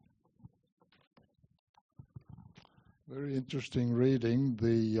Very interesting reading.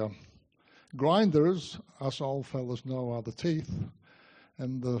 The grinders, us old fellas know, are the teeth,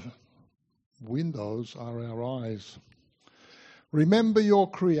 and the windows are our eyes. Remember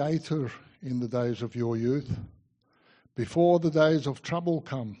your Creator in the days of your youth, before the days of trouble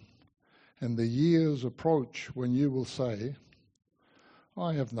come, and the years approach when you will say,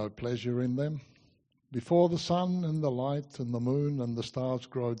 I have no pleasure in them. Before the sun and the light and the moon and the stars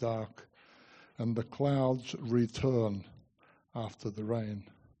grow dark, and the clouds return after the rain.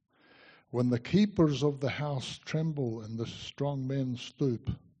 When the keepers of the house tremble and the strong men stoop.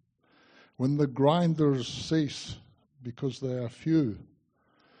 When the grinders cease because they are few,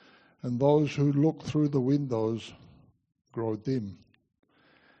 and those who look through the windows grow dim.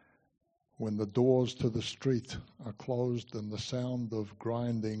 When the doors to the street are closed and the sound of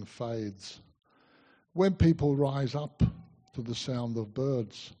grinding fades. When people rise up to the sound of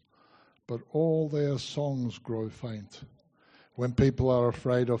birds, but all their songs grow faint. When people are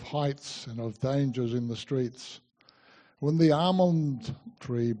afraid of heights and of dangers in the streets. When the almond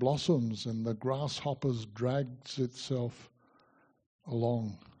tree blossoms and the grasshopper drags itself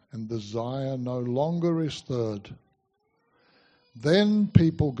along and desire no longer is stirred. Then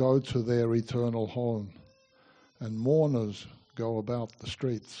people go to their eternal home and mourners go about the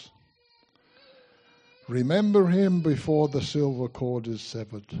streets. Remember him before the silver cord is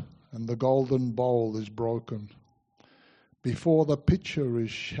severed and the golden bowl is broken, before the pitcher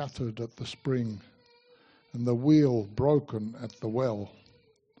is shattered at the spring, and the wheel broken at the well,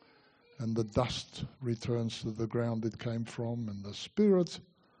 and the dust returns to the ground it came from, and the spirit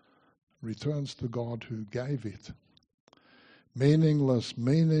returns to God who gave it. Meaningless,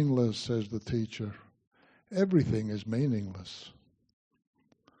 meaningless, says the teacher. Everything is meaningless.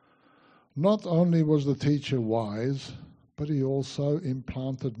 Not only was the teacher wise, but he also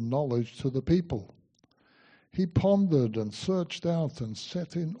implanted knowledge to the people. He pondered and searched out and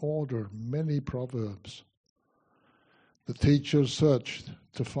set in order many proverbs. The teacher searched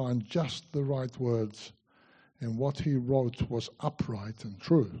to find just the right words, and what he wrote was upright and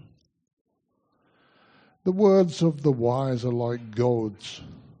true. The words of the wise are like goads,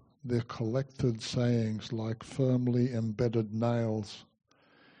 their collected sayings like firmly embedded nails,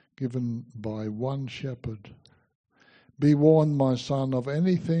 given by one shepherd. Be warned, my son, of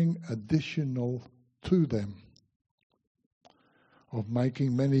anything additional to them. Of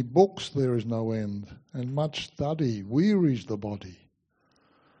making many books there is no end, and much study wearies the body.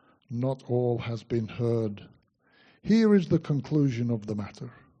 Not all has been heard. Here is the conclusion of the matter.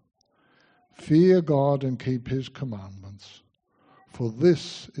 Fear God and keep his commandments, for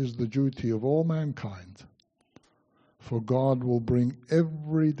this is the duty of all mankind. For God will bring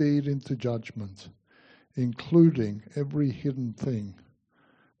every deed into judgment, including every hidden thing,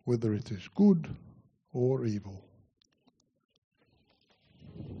 whether it is good or evil.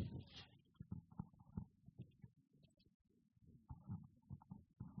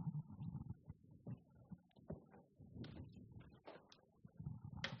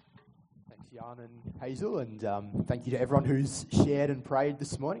 Thanks, Jan and Hazel, and thank you to everyone who's shared and prayed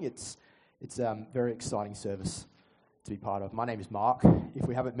this morning. It's a very exciting service to be part of. My name is Mark. If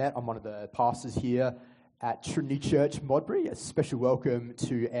we haven't met, I'm one of the pastors here at Trinity Church Modbury. A special welcome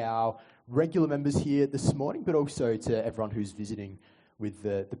to our regular members here this morning, but also to everyone who's visiting with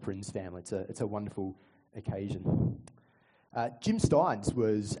the Prinz family. It's a wonderful occasion. Jim Steins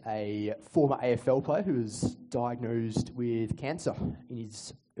was a former AFL player who was diagnosed with cancer in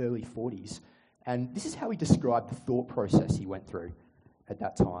his early 40s. And this is how he described the thought process he went through at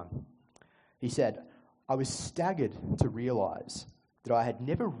that time. He said, I was staggered to realise that I had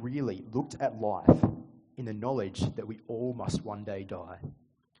never really looked at life in the knowledge that we all must one day die.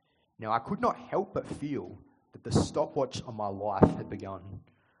 Now, I could not help but feel that the stopwatch on my life had begun.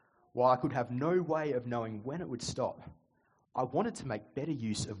 While I could have no way of knowing when it would stop, I wanted to make better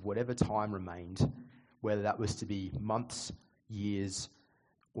use of whatever time remained, whether that was to be months, years,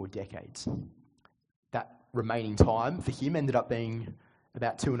 or decades. That remaining time for him ended up being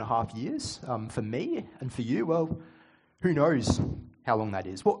about 2.5 years. For me and for you, well, who knows how long that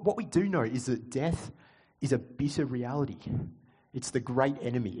is. What we do know is that death is a bitter reality. It's the great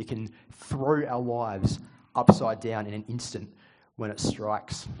enemy. It can throw our lives upside down in an instant when it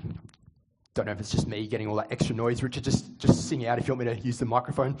strikes. Don't know if it's just me getting all that extra noise. Richard, just sing out if you want me to use the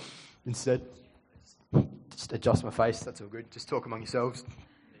microphone instead. Just adjust my face. That's all good. Just talk among yourselves.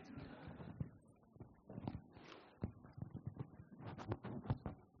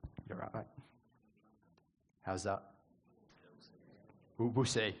 You're right, mate. How's that? We'll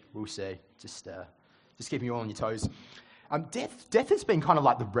see. Just keeping you all on your toes. Death has been kind of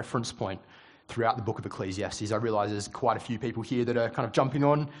like the reference point throughout the book of Ecclesiastes. I realise there's quite a few people here that are kind of jumping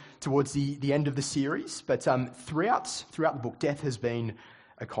on towards the end of the series, but throughout the book, death has been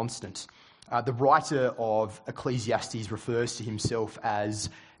a constant. The writer of Ecclesiastes refers to himself as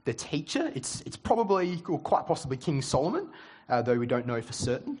the teacher. It's probably, or quite possibly, King Solomon, though we don't know for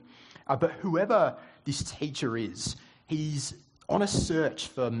certain. But whoever this teacher is, he's on a search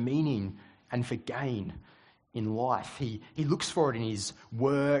for meaning and for gain in life. He looks for it in his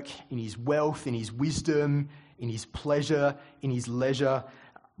work, in his wealth, in his wisdom, in his pleasure, in his leisure,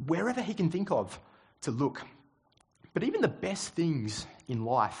 wherever he can think of to look. But even the best things in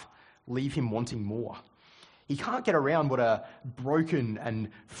life leave him wanting more. He can't get around what a broken and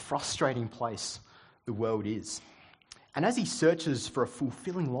frustrating place the world is. And as he searches for a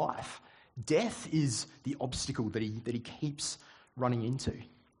fulfilling life, death is the obstacle that he keeps running into.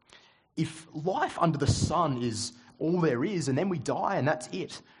 If life under the sun is all there is, and then we die and that's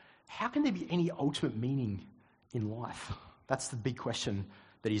it, how can there be any ultimate meaning in life? That's the big question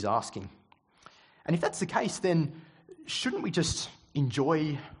that he's asking. And if that's the case, then shouldn't we just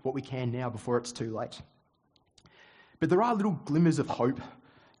enjoy what we can now before it's too late? But there are little glimmers of hope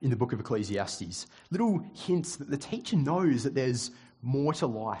in the book of Ecclesiastes, little hints that the teacher knows that there's more to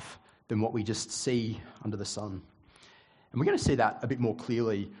life than what we just see under the sun. And we're going to see that a bit more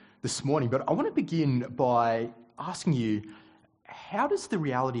clearly this morning, but I want to begin by asking you, how does the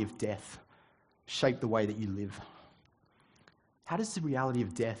reality of death shape the way that you live? How does the reality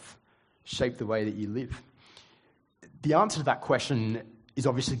of death shape the way that you live? The answer to that question is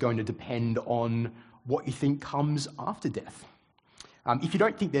obviously going to depend on what you think comes after death. If you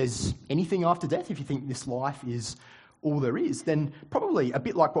don't think there's anything after death, if you think this life is all there is, then probably a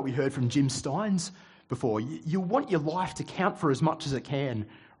bit like what we heard from Jim Steins before, you'll want your life to count for as much as it can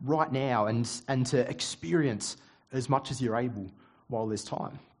right now and to experience as much as you're able while there's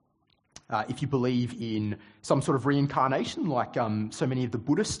time. If you believe in some sort of reincarnation, like so many of the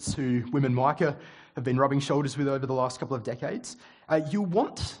Buddhists who Women Micah have been rubbing shoulders with over the last couple of decades, you'll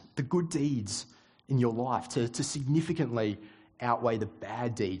want the good deeds in your life to significantly outweigh the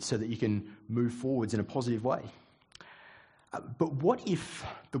bad deeds so that you can move forwards in a positive way. But what if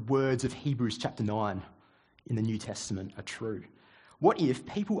the words of Hebrews chapter 9 in the New Testament are true? What if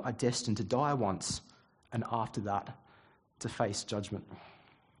people are destined to die once and after that to face judgment?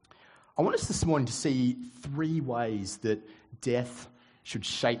 I want us this morning to see 3 ways that death should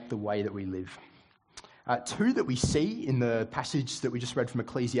shape the way that we live. 2 that we see in the passage that we just read from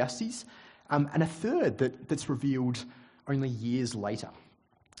Ecclesiastes, and a 3rd that's revealed only years later.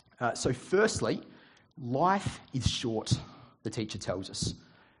 So firstly, life is short, the teacher tells us.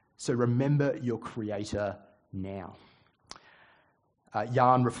 So remember your Creator now.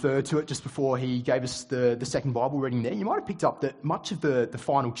 Jan referred to it just before he gave us the second Bible reading there. You might have picked up that much of the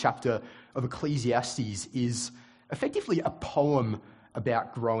final chapter of Ecclesiastes is effectively a poem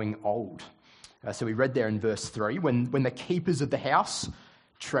about growing old. So we read there in verse 3, when the keepers of the house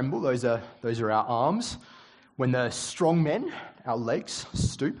tremble, those are our arms. When the strong men, our legs,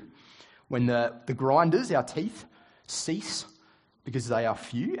 stoop. When the grinders, our teeth, cease because they are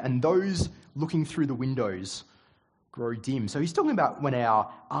few. And those looking through the windows grow dim. So he's talking about when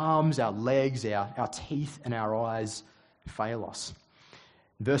our arms, our legs, our teeth and our eyes fail us.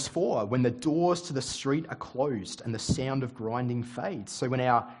 Verse 4, when the doors to the street are closed and the sound of grinding fades. So when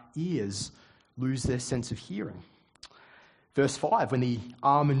our ears lose their sense of hearing. Verse 5, when the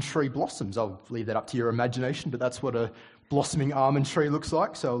almond tree blossoms. I'll leave that up to your imagination, but that's what a blossoming almond tree looks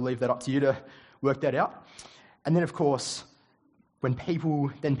like, so I'll leave that up to you to work that out. And then, of course, when people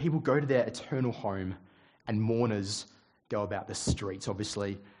go to their eternal home and mourners go about the streets.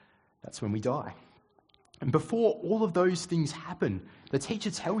 Obviously, that's when we die. And before all of those things happen, the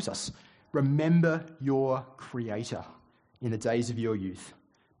teacher tells us, remember your Creator in the days of your youth,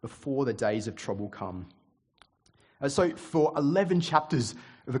 before the days of trouble come. So for 11 chapters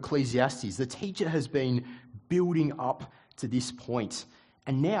of Ecclesiastes, the teacher has been building up to this point.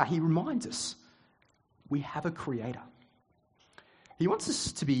 And now he reminds us, we have a Creator. He wants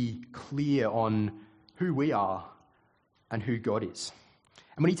us to be clear on who we are and who God is.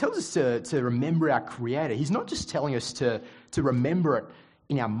 And when he tells us to remember our Creator, he's not just telling us to remember it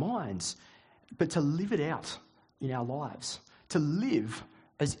in our minds, but to live it out in our lives. To live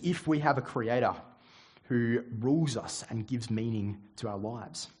as if we have a Creator who rules us and gives meaning to our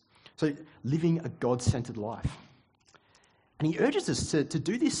lives. So living a God-centered life. And he urges us to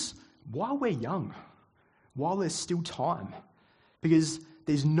do this while we're young, while there's still time. Because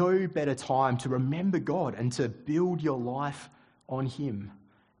there's no better time to remember God and to build your life on Him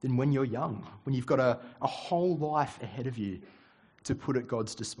than when you're young, when you've got a whole life ahead of you to put at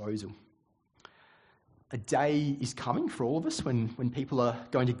God's disposal. a day is coming for all of us when people are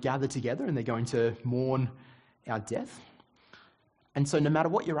going to gather together and they're going to mourn our death. And so no matter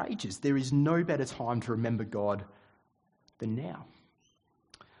what your age is, there is no better time to remember God than now.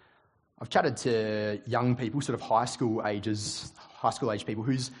 I've chatted to young people, sort of high school age people,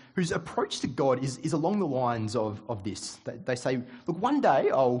 whose approach to God is along the lines of this. They say, look, one day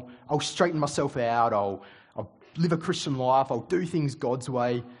I'll straighten myself out, I'll live a Christian life, I'll do things God's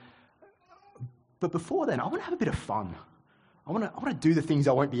way. But before then, I want to have a bit of fun. I want to do the things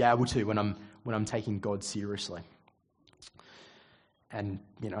I won't be able to when I'm taking God seriously. And,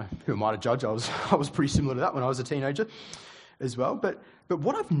 who am I to judge? I was pretty similar to that when I was a teenager as well. But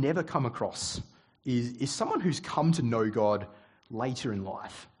what I've never come across is someone who's come to know God later in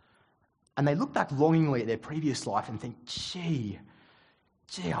life. And they look back longingly at their previous life and think, gee,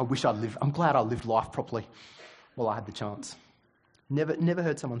 I'm glad I lived life properly while I had the chance. Never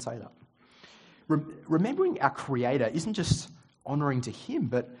heard someone say that. Remembering our Creator isn't just honouring to Him,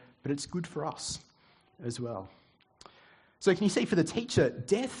 but it's good for us as well. So can you see, for the teacher,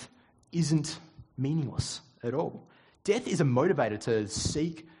 death isn't meaningless at all. Death is a motivator to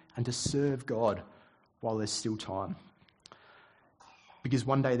seek and to serve God while there's still time. Because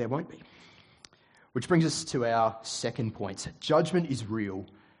one day there won't be. Which brings us to our second point. Judgment is real,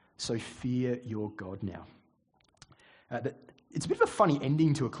 so fear your God now. It's a bit of a funny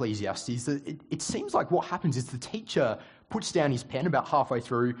ending to Ecclesiastes. It seems like what happens is the teacher puts down his pen about halfway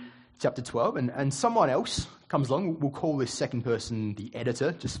through chapter 12, and someone else comes along. We'll call this second person the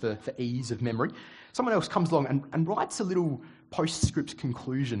editor, just for ease of memory. Someone else comes along and writes a little postscript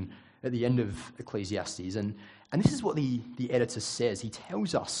conclusion at the end of Ecclesiastes. And this is what the editor says. He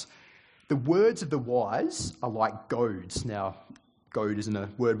tells us, the words of the wise are like goads. Now, goad isn't a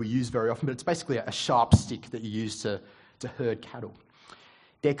word we use very often, but it's basically a sharp stick that you use to herd cattle.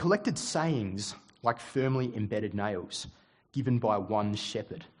 They're collected sayings like firmly embedded nails, given by one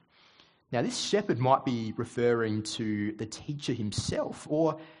shepherd. Now, this shepherd might be referring to the teacher himself,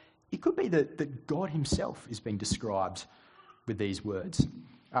 or it could be that God himself is being described with these words,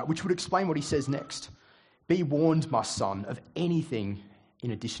 which would explain what he says next. Be warned, my son, of anything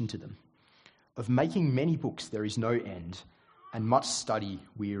in addition to them. Of making many books there is no end, and much study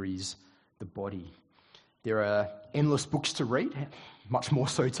wearies the body. There are endless books to read, much more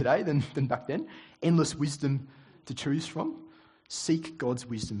so today than back then. Endless wisdom to choose from. Seek God's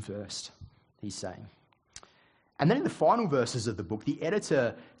wisdom first, he's saying. And then in the final verses of the book, the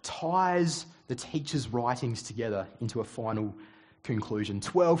editor ties the teacher's writings together into a final conclusion.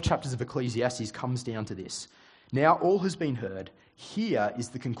 12 chapters of Ecclesiastes comes down to this. Now all has been heard. Here is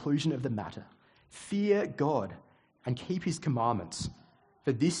the conclusion of the matter. Fear God and keep his commandments,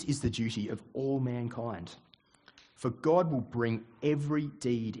 for this is the duty of all mankind. For God will bring every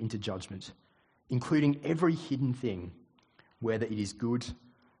deed into judgment, including every hidden thing, whether it is good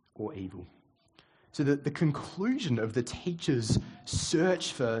or evil. So the conclusion of the teacher's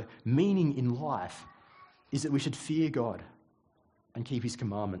search for meaning in life is that we should fear God and keep his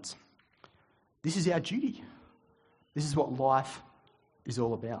commandments. This is our duty. This is what life is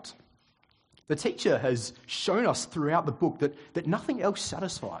all about. The teacher has shown us throughout the book that nothing else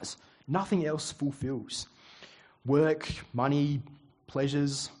satisfies, nothing else fulfills. Work, money,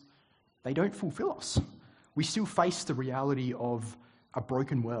 pleasures, they don't fulfill us. We still face the reality of a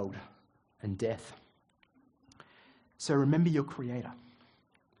broken world and death. So remember your Creator.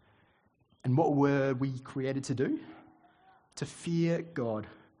 And what were we created to do? To fear God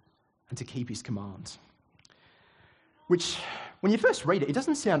and to keep his commands. Which, when you first read it, it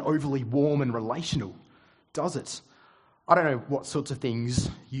doesn't sound overly warm and relational, does it? I don't know what sorts of things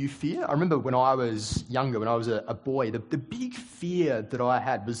you fear. I remember when I was younger, when I was a boy, the big fear that I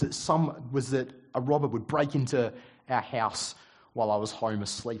had was that a robber would break into our house while I was home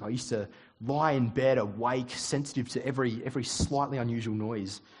asleep. I used to lie in bed awake, sensitive to every slightly unusual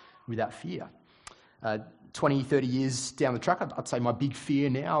noise with that fear. 20, 30 years down the track, I'd say my big fear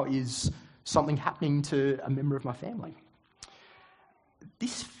now is something happening to a member of my family.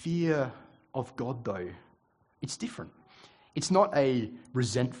 This fear of God, though, it's different. It's not a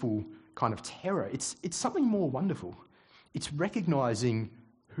resentful kind of terror. It's something more wonderful. It's recognizing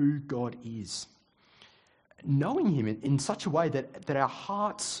who God is. Knowing him in such a way that our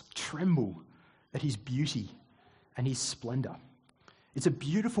hearts tremble at his beauty and his splendor. It's a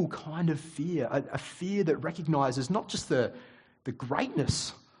beautiful kind of fear, a fear that recognizes not just the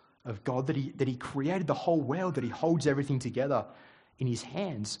greatness of God, that he created the whole world, that he holds everything together in his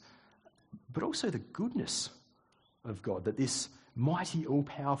hands, but also the goodness of God, that this mighty,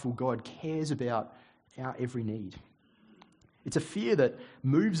 all-powerful God cares about our every need. It's a fear that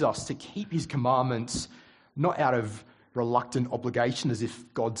moves us to keep his commandments, not out of reluctant obligation as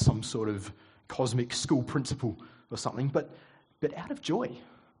if God's some sort of cosmic school principal or something, but out of joy,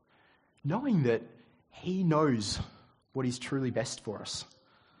 knowing that he knows what is truly best for us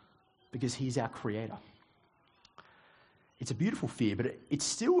because he's our creator. It's a beautiful fear, but it's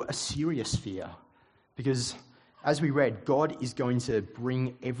still a serious fear because, as we read, God is going to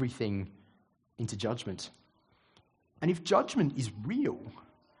bring everything into judgment. And if judgment is real,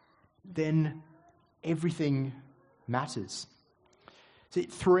 then everything matters. See,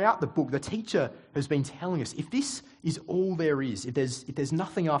 throughout the book, the teacher has been telling us, if this is all there is, if there's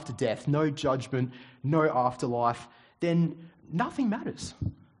nothing after death, no judgment, no afterlife, then nothing matters.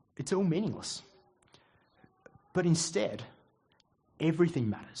 It's all meaningless. But instead, everything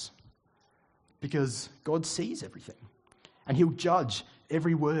matters because God sees everything and he'll judge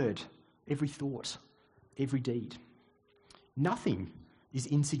every word, every thought, every deed. Nothing is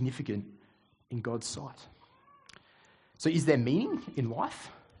insignificant in God's sight. So is there meaning in life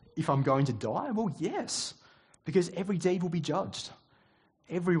if I'm going to die? Well, yes, because every deed will be judged.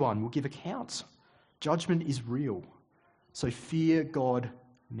 Everyone will give accounts. Judgment is real. So fear God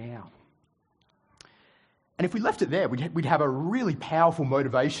now. And if we left it there, we'd have a really powerful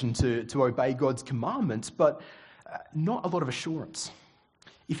motivation to obey God's commandments, but not a lot of assurance.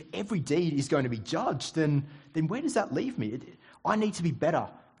 If every deed is going to be judged, then where does that leave me? I need to be better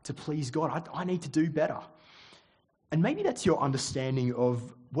to please God. I need to do better. And maybe that's your understanding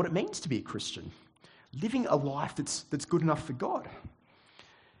of what it means to be a Christian, living a life that's good enough for God.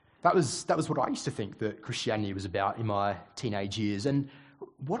 That was what I used to think that Christianity was about in my teenage years. And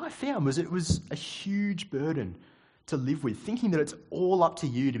what I found was it was a huge burden to live with, thinking that it's all up to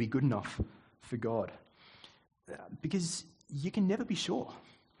you to be good enough for God. Because you can never be sure.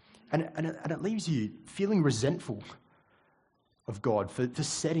 And it leaves you feeling resentful of God for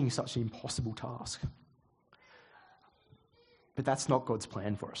setting such an impossible task. But that's not God's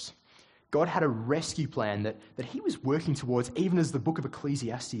plan for us. God had a rescue plan that he was working towards even as the book of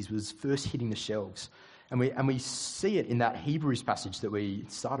Ecclesiastes was first hitting the shelves. And we see it in that Hebrews passage that we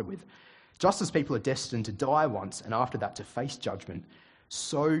started with. Just as people are destined to die once and after that to face judgment,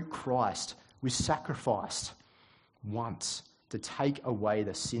 so Christ was sacrificed once to take away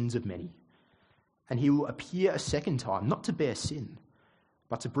the sins of many. And he will appear a second time, not to bear sin,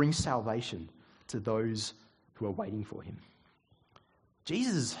 but to bring salvation to those who are waiting for him.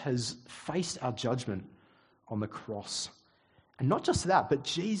 Jesus has faced our judgment on the cross. And not just that, but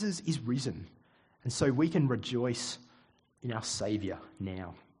Jesus is risen. And so we can rejoice in our Saviour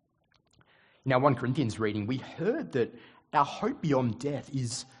now. In our 1 Corinthians reading, we heard that our hope beyond death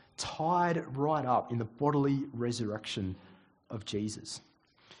is tied right up in the bodily resurrection of Jesus.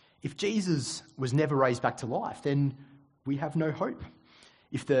 If Jesus was never raised back to life, then we have no hope.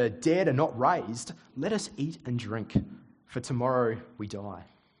 If the dead are not raised, let us eat and drink, for tomorrow we die.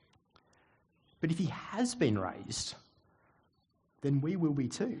 But if he has been raised, then we will be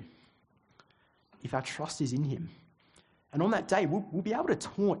too, if our trust is in him. And on that day, we'll be able to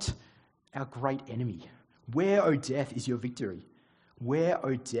taunt our great enemy. Where, O death, is your victory? Where,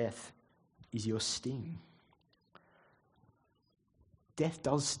 O death, is your sting? Death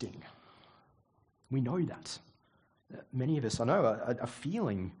does sting. We know that. Many of us, I know, are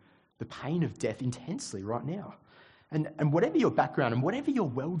feeling the pain of death intensely right now. And whatever your background and whatever your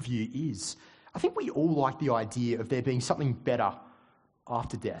worldview is, I think we all like the idea of there being something better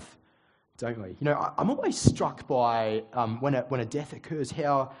after death, don't we? You know, I'm always struck by when a death occurs,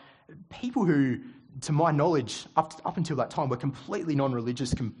 how people who, to my knowledge, up until that time, were completely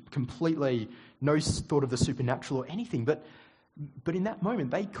non-religious, completely no thought of the supernatural or anything, but in that moment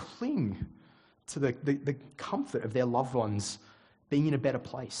they cling to the comfort of their loved ones being in a better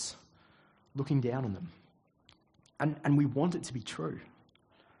place, looking down on them. And we want it to be true.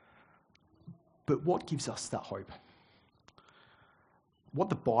 But what gives us that hope? What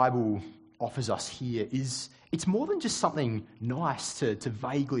the Bible offers us here is, it's more than just something nice to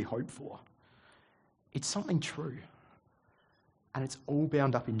vaguely hope for. It's something true. And it's all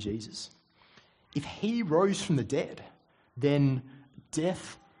bound up in Jesus. If he rose from the dead, then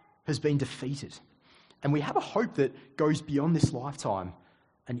death has been defeated. And we have a hope that goes beyond this lifetime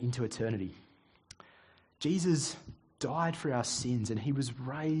and into eternity. Jesus died for our sins and he was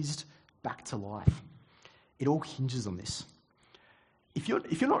raised back to life. It all hinges on this. If you're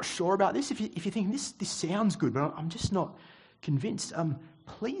not sure about this, if you think this sounds good, but I'm just not convinced,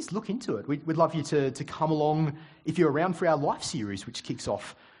 please look into it. We'd love you to come along if you're around for our Life series, which kicks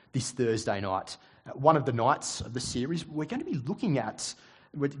off this Thursday night. One of the nights of the series, we're going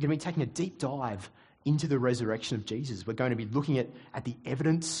to be taking a deep dive into the resurrection of Jesus. We're going to be looking at the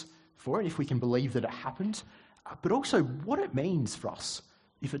evidence for it, if we can believe that it happened, but also what it means for us,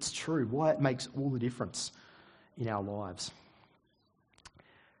 if it's true, why it makes all the difference in our lives.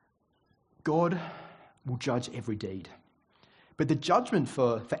 God will judge every deed. But the judgment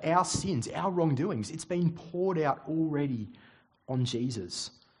for our sins, our wrongdoings, it's been poured out already on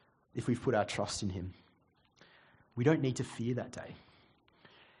Jesus if we've put our trust in him. We don't need to fear that day.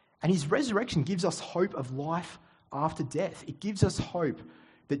 And his resurrection gives us hope of life after death. It gives us hope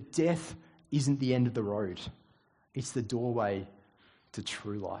that death isn't the end of the road. It's the doorway to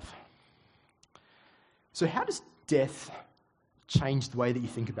true life. So how does death change the way that you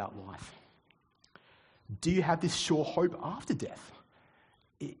think about life? Do you have this sure hope after death?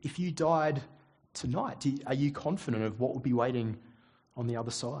 If you died tonight, are you confident of what will be waiting on the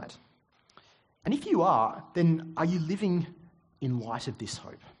other side? And if you are, then are you living in light of this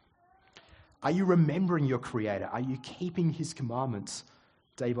hope? Are you remembering your Creator? Are you keeping his commandments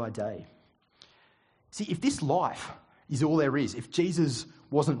day by day? See, if this life is all there is, if Jesus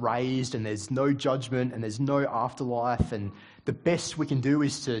wasn't raised and there's no judgment and there's no afterlife and the best we can do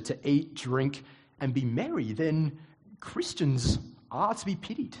is to eat, drink, and be merry, then Christians are to be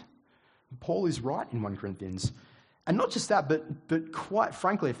pitied. Paul is right in 1 Corinthians. And not just that, but quite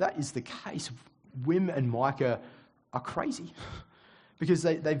frankly, if that is the case, Wim and Micah are crazy because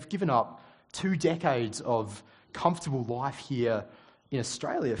they've given up 2 decades of comfortable life here in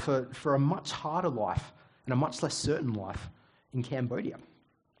Australia for a much harder life and a much less certain life in Cambodia.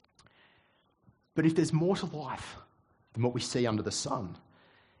 But if there's more to life than what we see under the sun,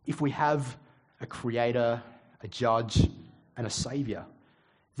 if we have a creator, a judge, and a saviour,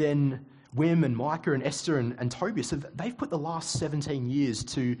 then Wim and Micah and Esther and Tobias, they've put the last 17 years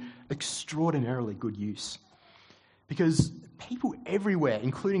to extraordinarily good use. Because people everywhere,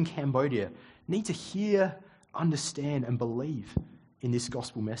 including Cambodia, need to hear, understand, and believe in this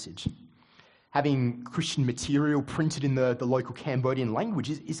gospel message. Having Christian material printed in the local Cambodian language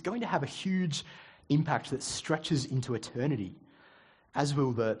is going to have a huge impact that stretches into eternity, as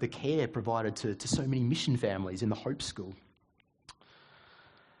will the care provided to so many mission families in the Hope School.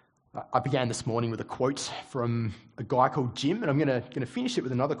 I began this morning with a quote from a guy called Jim, and I'm going to finish it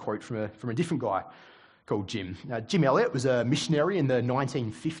with another quote from a different guy called Jim. Jim Elliot was a missionary in the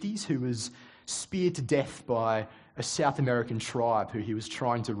 1950s who was speared to death by a South American tribe who he was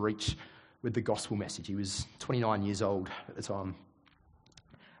trying to reach with the gospel message. He was 29 years old at the time,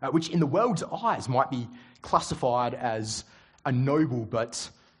 which in the world's eyes might be classified as a noble but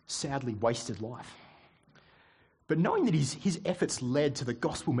sadly wasted life. But knowing that his efforts led to the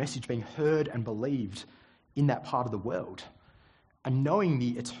gospel message being heard and believed in that part of the world, and knowing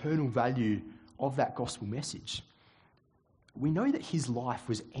the eternal value of that gospel message, we know that his life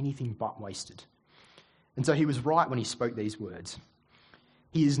was anything but wasted. And so he was right when he spoke these words.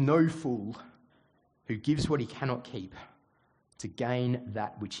 He is no fool who gives what he cannot keep to gain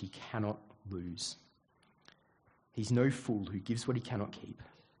that which he cannot lose. He's no fool who gives what he cannot keep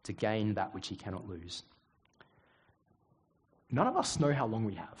to gain that which he cannot lose. None of us know how long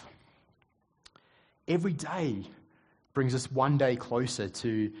we have. Every day brings us one day closer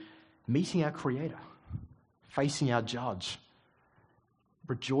to meeting our Creator, facing our Judge,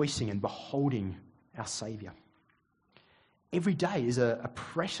 rejoicing and beholding our Saviour. Every day is a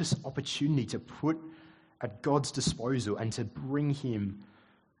precious opportunity to put at God's disposal and to bring him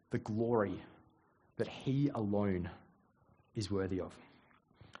the glory that he alone is worthy of.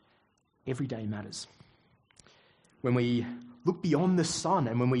 Every day matters. When we look beyond the sun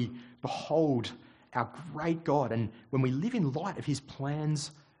and when we behold our great God and when we live in light of his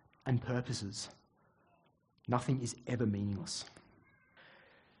plans and purposes, nothing is ever meaningless.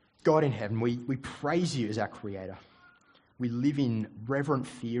 God in heaven, we praise you as our Creator. We live in reverent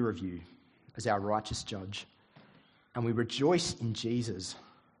fear of you as our righteous judge. And we rejoice in Jesus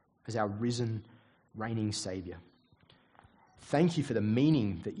as our risen, reigning Saviour. Thank you for the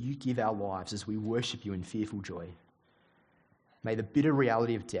meaning that you give our lives as we worship you in fearful joy. May the bitter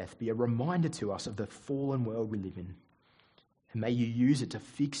reality of death be a reminder to us of the fallen world we live in. And may you use it to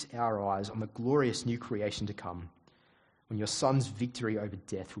fix our eyes on the glorious new creation to come, when your Son's victory over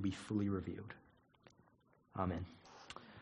death will be fully revealed. Amen.